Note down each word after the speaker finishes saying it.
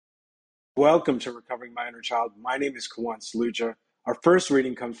Welcome to Recovering My Inner Child. My name is Kawan Saluja. Our first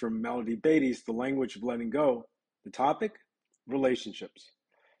reading comes from Melody Beatty's The Language of Letting Go. The topic, relationships.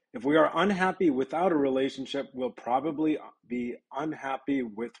 If we are unhappy without a relationship, we'll probably be unhappy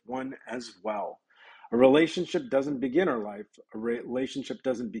with one as well. A relationship doesn't begin our life. A relationship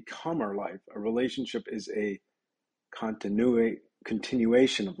doesn't become our life. A relationship is a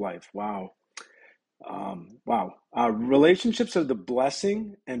continuation of life. Wow. Relationships are the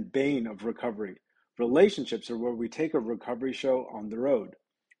blessing and bane of recovery. Relationships are where we take a recovery show on the road.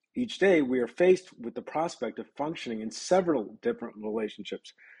 Each day, we are faced with the prospect of functioning in several different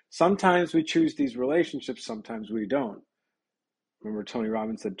relationships. Sometimes we choose these relationships, sometimes we don't. Remember, Tony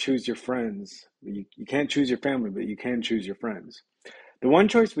Robbins said, choose your friends. You can't choose your family, but you can choose your friends. The one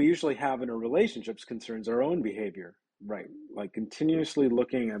choice we usually have in our relationships concerns our own behavior, right? Like continuously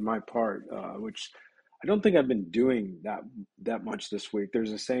looking at my part, which I don't think I've been doing that much this week.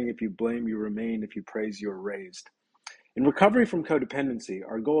 There's a saying, if you blame, you remain. If you praise, you are raised. In recovery from codependency,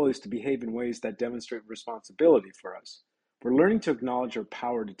 our goal is to behave in ways that demonstrate responsibility for us. We're learning to acknowledge our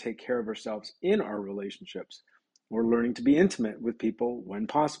power to take care of ourselves in our relationships. We're learning to be intimate with people when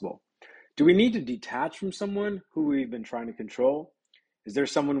possible. Do we need to detach from someone who we've been trying to control? Is there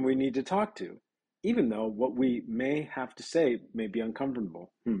someone we need to talk to, even though what we may have to say may be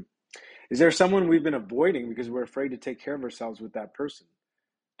uncomfortable? Is there someone we've been avoiding because we're afraid to take care of ourselves with that person?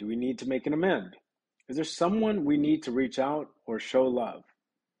 Do we need to make an amend? Is there someone we need to reach out or show love?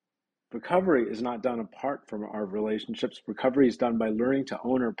 Recovery is not done apart from our relationships. Recovery is done by learning to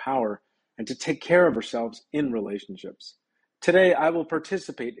own our power and to take care of ourselves in relationships. Today, I will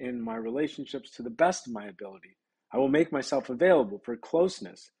participate in my relationships to the best of my ability. I will make myself available for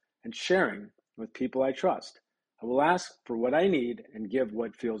closeness and sharing with people I trust. I will ask for what I need and give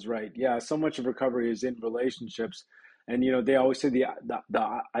what feels right. Yeah, so much of recovery is in relationships. And, they always say the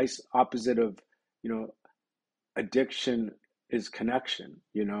opposite of, addiction is connection,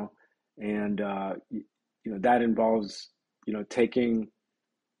 and, that involves, taking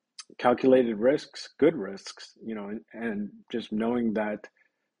calculated risks, good risks, and just knowing that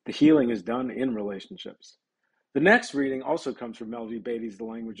the healing is done in relationships. The next reading also comes from Melody Beatty's The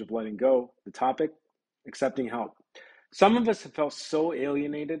Language of Letting Go. The topic, accepting help. Some of us have felt so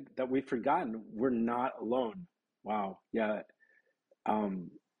alienated that we've forgotten we're not alone. Wow. Yeah.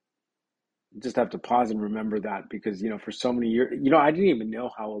 Just have to pause and remember that because, for so many years, I didn't even know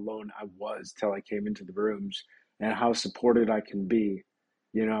how alone I was till I came into the rooms and how supported I can be,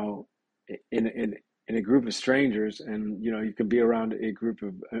 you know, in a group of strangers. And, you can be around a group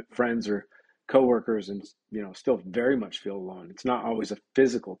of friends or coworkers and, still very much feel alone. It's not always a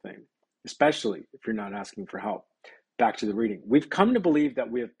physical thing, especially if you're not asking for help. Back to the reading. We've come to believe that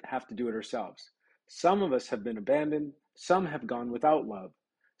we have to do it ourselves. Some of us have been abandoned. Some have gone without love.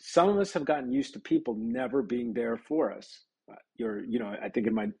 Some of us have gotten used to people never being there for us. I think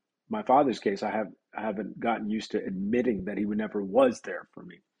in my father's case, I haven't gotten used to admitting that he never was there for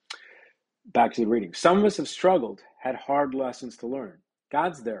me. Back to the reading. Some of us have struggled, had hard lessons to learn.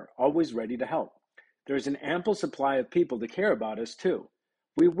 God's there, always ready to help. There's an ample supply of people to care about us too.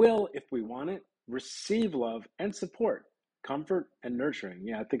 We will, if we want it, receive love and support, comfort and nurturing.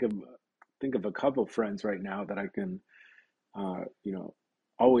 Yeah, I think of a couple of friends right now that I can, uh, you know,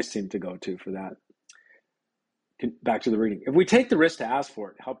 always seem to go to for that. Back to the reading. If we take the risk to ask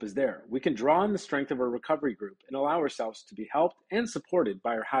for it, help is there. We can draw on the strength of our recovery group and allow ourselves to be helped and supported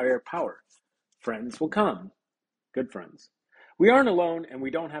by our higher power. Friends will come, good friends. We aren't alone and we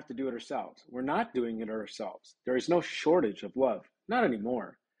don't have to do it ourselves. We're not doing it ourselves. There is no shortage of love, not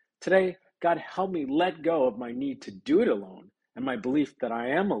anymore. Today, God, help me let go of my need to do it alone and my belief that I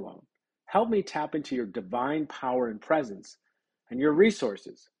am alone. Help me tap into your divine power and presence and your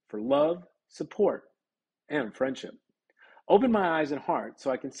resources for love, support, and friendship. Open my eyes and heart so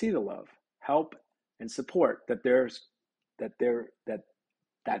I can see the love, help, and support that's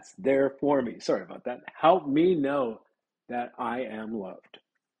there for me. Sorry about that. Help me know that I am loved.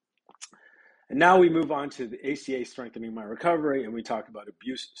 And now we move on to the ACA Strengthening My Recovery, and we talk about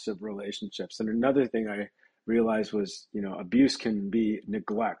abusive relationships. And another thing I realized was, abuse can be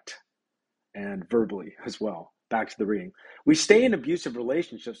neglect and verbally as well. Back to the reading. We stay in abusive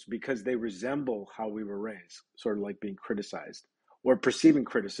relationships because they resemble how we were raised, sort of like being criticized or perceiving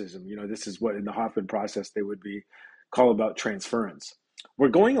criticism. This is what in the Hoffman process they would be called about transference. We're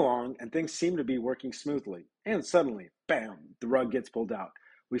going along and things seem to be working smoothly. And suddenly, bam, the rug gets pulled out.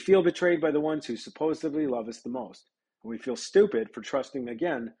 We feel betrayed by the ones who supposedly love us the most. And we feel stupid for trusting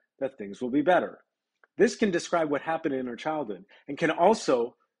again that things will be better. This can describe what happened in our childhood and can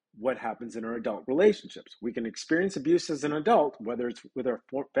also what happens in our adult relationships. We can experience abuse as an adult, whether it's with our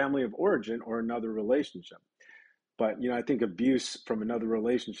family of origin or another relationship. But, I think abuse from another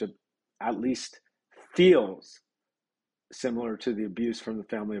relationship at least feels similar to the abuse from the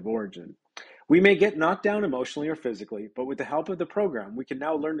family of origin. We may get knocked down emotionally or physically, but with the help of the program, we can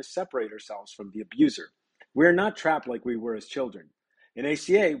now learn to separate ourselves from the abuser. We are not trapped like we were as children. In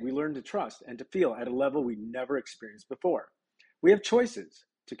ACA, we learn to trust and to feel at a level we never experienced before. We have choices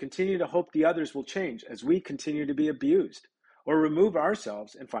to continue to hope the others will change as we continue to be abused, or remove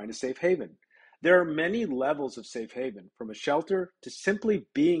ourselves and find a safe haven. There are many levels of safe haven, from a shelter to simply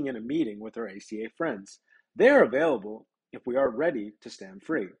being in a meeting with our ACA friends. They are available if we are ready to stand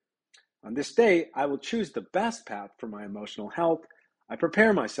free. On this day, I will choose the best path for my emotional health. I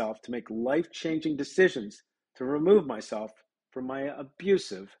prepare myself to make life-changing decisions to remove myself from my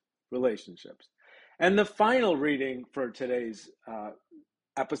abusive relationships. And the final reading for today's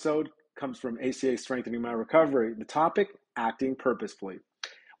episode comes from ACA Strengthening My Recovery. The topic, acting purposefully.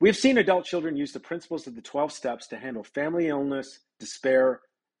 We have seen adult children use the principles of the 12 steps to handle family illness, despair,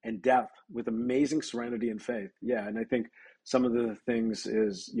 and death with amazing serenity and faith. Yeah, and I think some of the things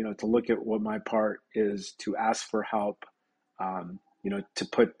is, to look at what my part is, to ask for help, to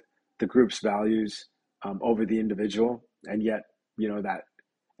put the group's values over the individual, and yet,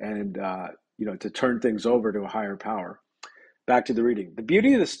 to turn things over to a higher power. Back to the reading. The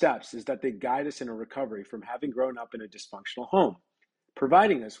beauty of the steps is that they guide us in a recovery from having grown up in a dysfunctional home,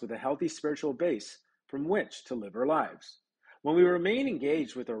 providing us with a healthy spiritual base from which to live our lives. When we remain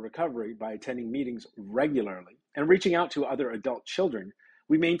engaged with our recovery by attending meetings regularly and reaching out to other adult children,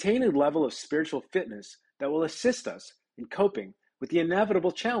 we maintain a level of spiritual fitness that will assist us in coping with the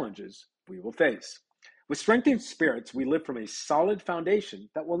inevitable challenges we will face. With strengthened spirits, we live from a solid foundation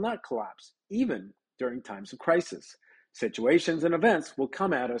that will not collapse, even during times of crisis. Situations and events will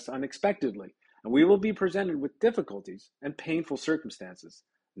come at us unexpectedly, and we will be presented with difficulties and painful circumstances.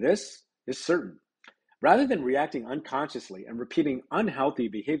 This is certain. Rather than reacting unconsciously and repeating unhealthy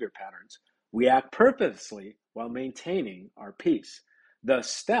behavior patterns, we act purposely while maintaining our peace. The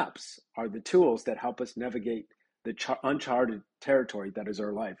steps are the tools that help us navigate the uncharted territory that is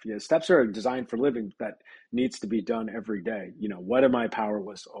our life. Yeah, steps are designed for living that needs to be done every day. What am I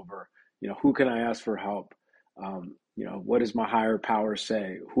powerless over? Who can I ask for help? What does my higher power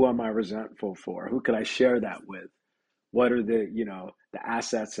say? Who am I resentful for? Who could I share that with? What are the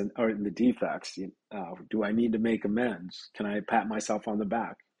assets or the defects? Do I need to make amends? Can I pat myself on the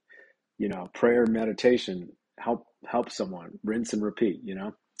back? Prayer, meditation, help someone, rinse and repeat.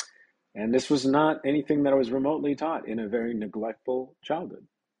 And this was not anything that I was remotely taught in a very neglectful childhood.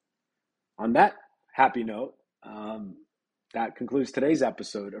 On that happy note, that concludes today's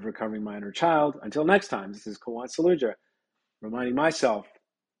episode of Recovering My Inner Child. Until next time, this is Kawan Saluja, reminding myself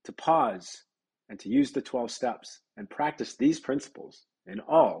to pause and to use the 12 steps and practice these principles in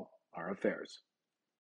all our affairs.